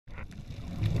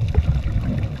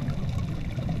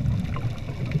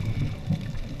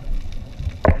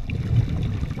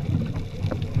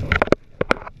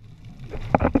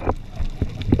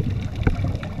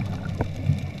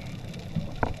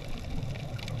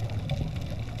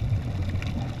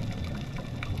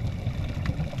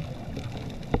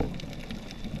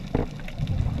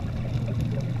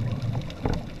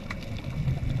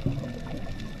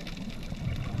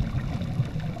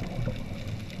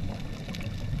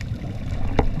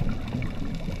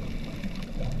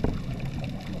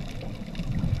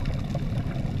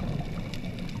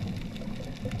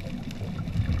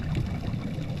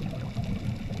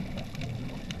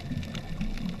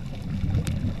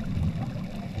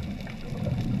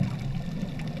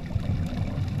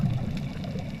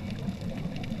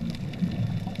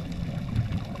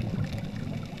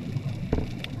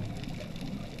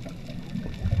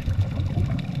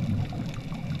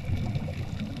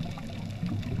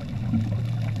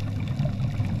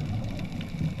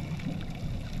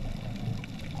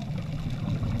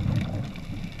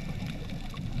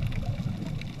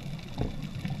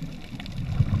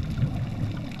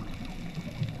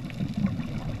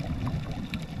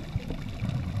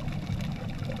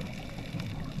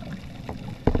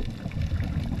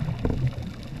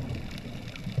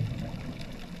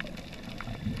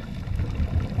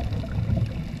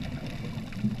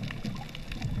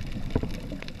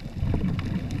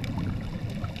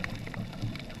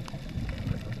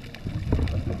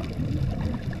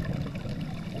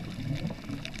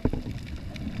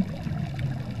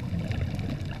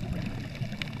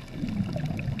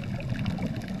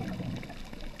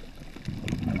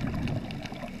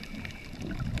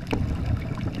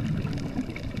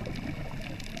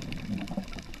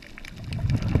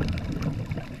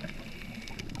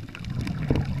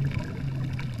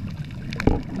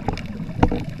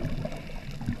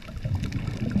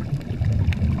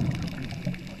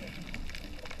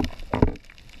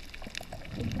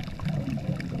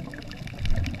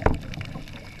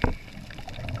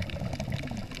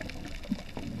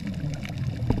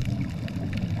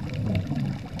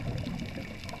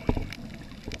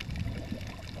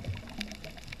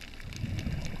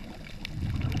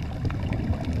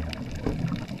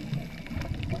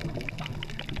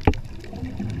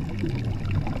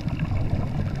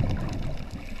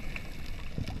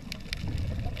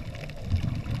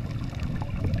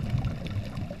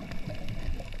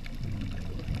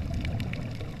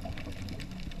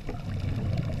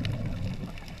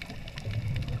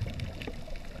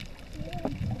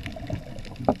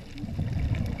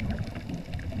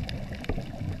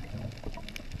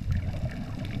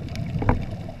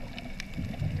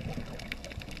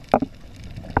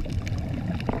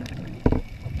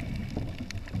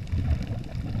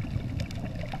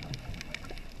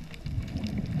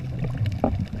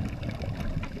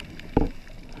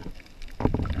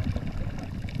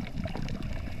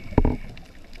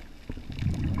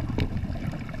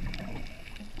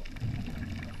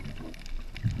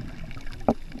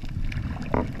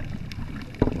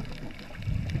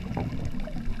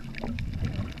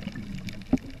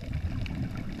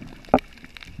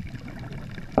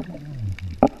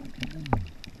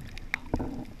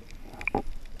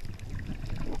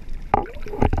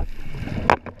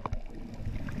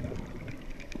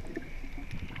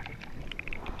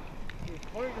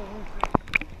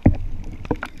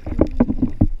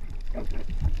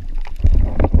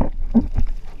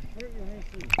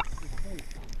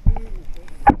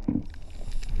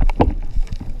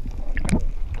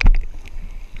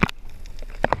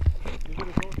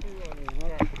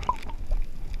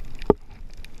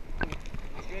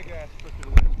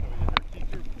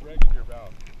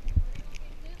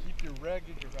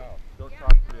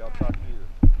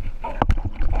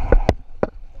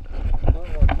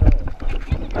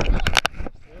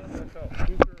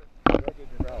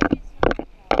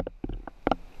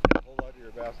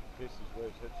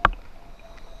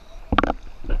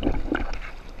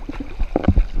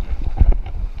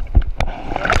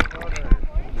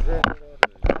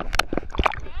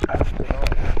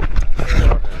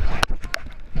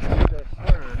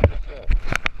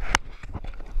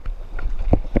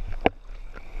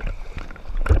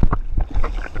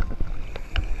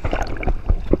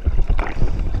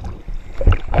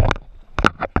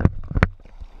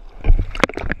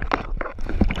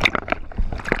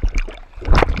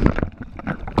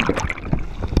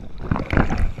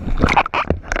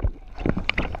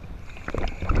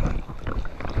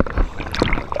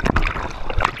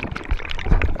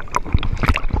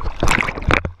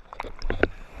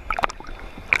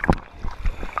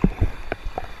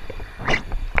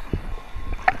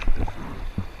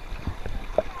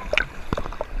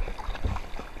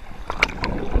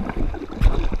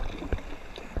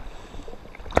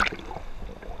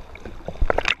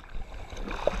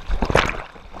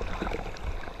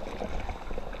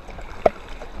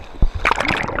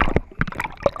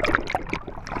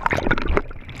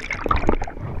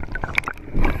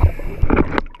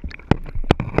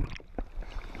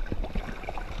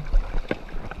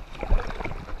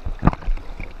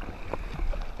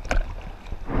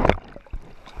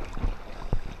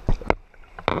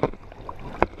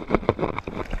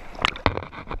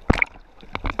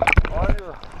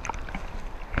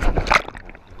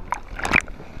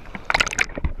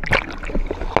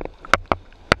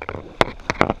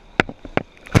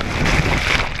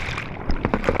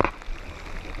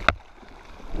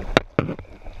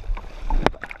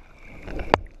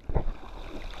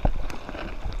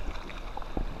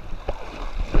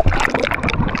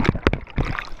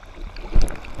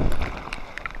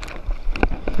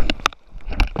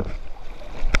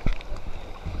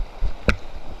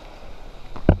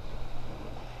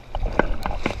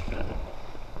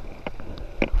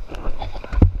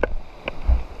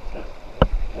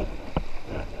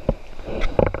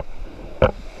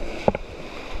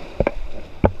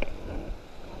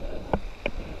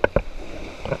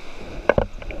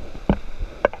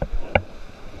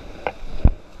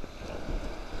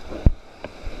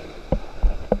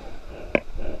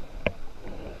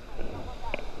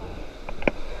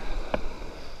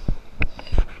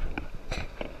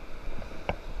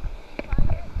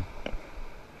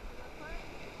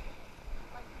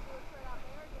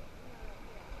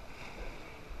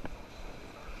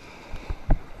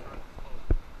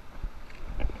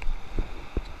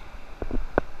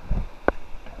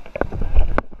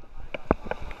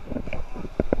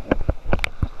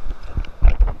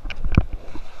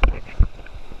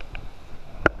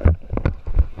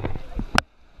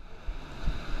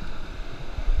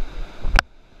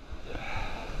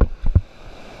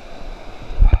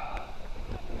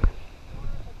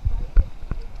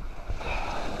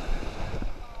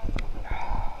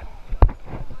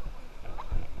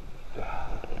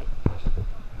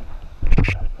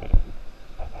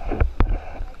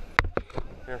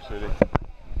Sweetie.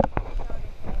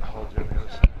 I'll hold you on the other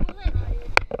side.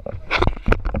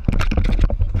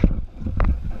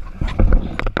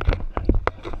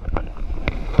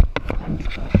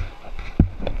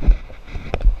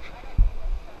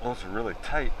 Those are really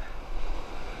tight.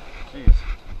 Jeez.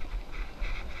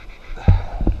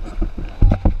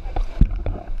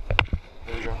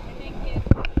 There you go.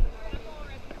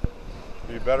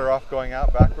 Are you better off going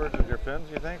out backwards with your fins,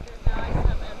 you think? No, I swim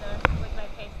with my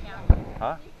face down.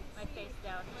 Huh? My face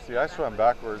down. See, I swim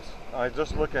backwards. I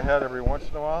just look ahead every once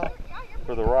in a while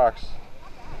for the rocks.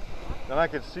 Then I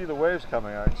can see the waves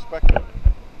coming. I expect them.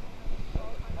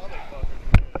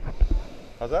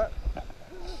 How's that?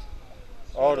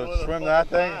 Oh, to swim that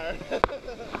thing?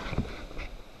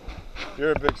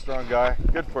 You're a big, strong guy.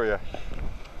 Good for you.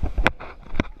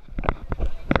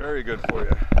 Very good for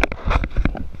you.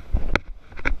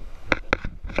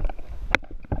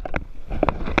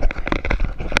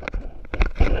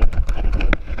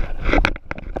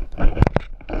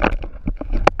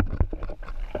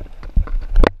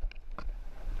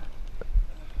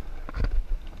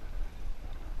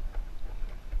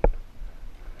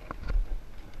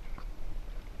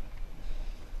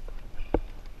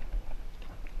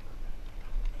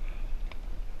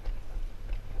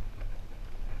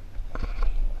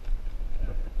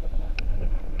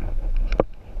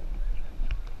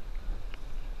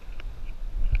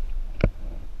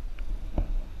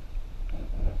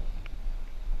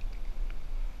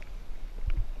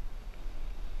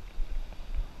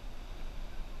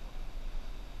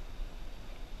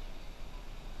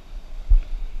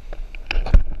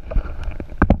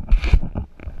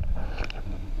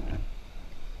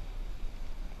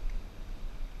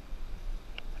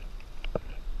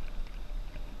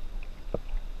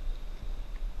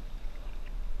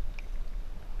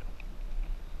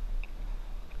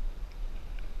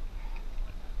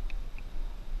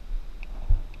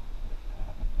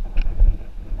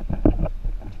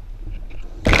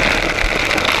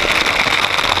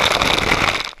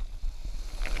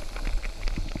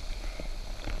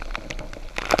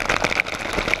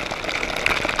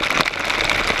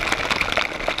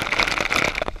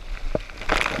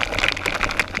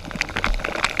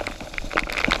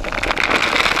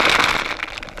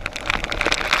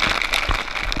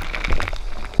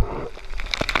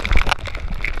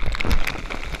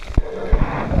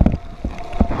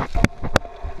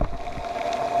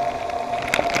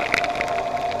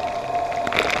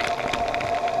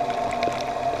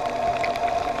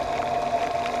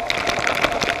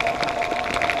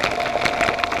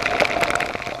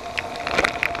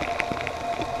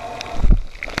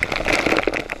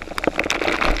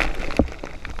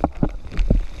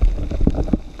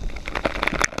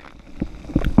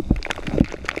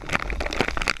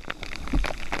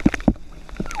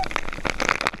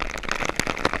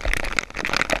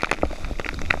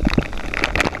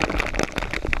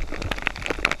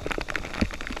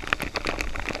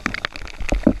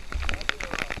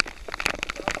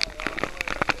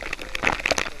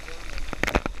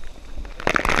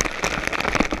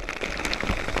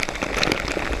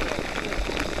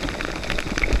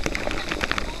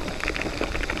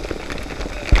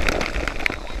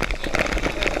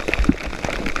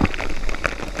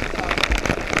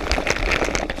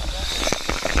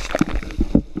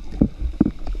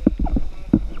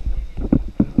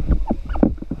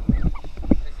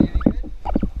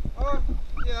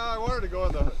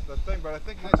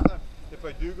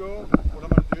 go, what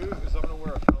I'm going to do is I'm going to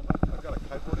wear a helmet. I've got a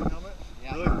kiteboarding helmet,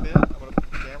 really thin. I'm going to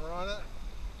put the camera on it,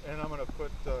 and I'm going to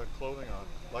put clothing on.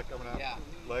 Like I'm going to have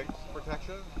legs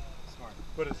protection. Smart.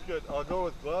 But it's good. I'll go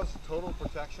with gloves, total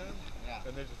protection,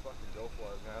 and they just fucking go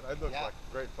for it, man. It looks like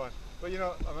great fun. But you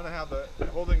know, I'm going to have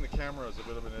holding the camera is a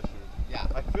bit of an issue. Yeah.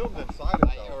 I filmed inside it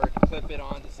though. Or clip it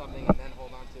onto something and then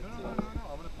hold on to it too. No.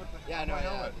 I'm going to put the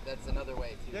helmet. That's another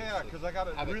way too. Yeah, because I got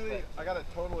it I got it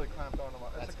totally clamped onto my,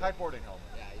 it's a kiteboarding helmet.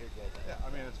 Yeah, you're good. Yeah,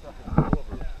 I mean, it's fucking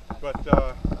bulletproof. But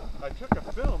I took a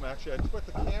film, actually. I put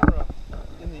the camera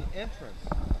in the entrance.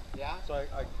 Yeah? So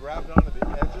I grabbed onto the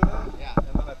edge of it, and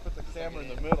then I put the camera in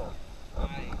the middle.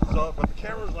 Nice. So, but the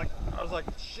camera was like, I was like,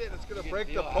 shit, it's gonna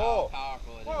break the pole.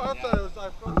 Well, I thought it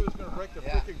was gonna break the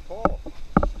freaking pole.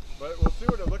 But we'll see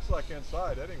what it looks like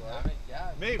inside anyway.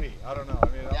 Maybe, I don't know. I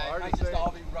mean, it might just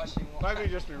all be rushing water. Might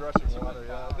just be rushing water,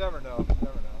 yeah.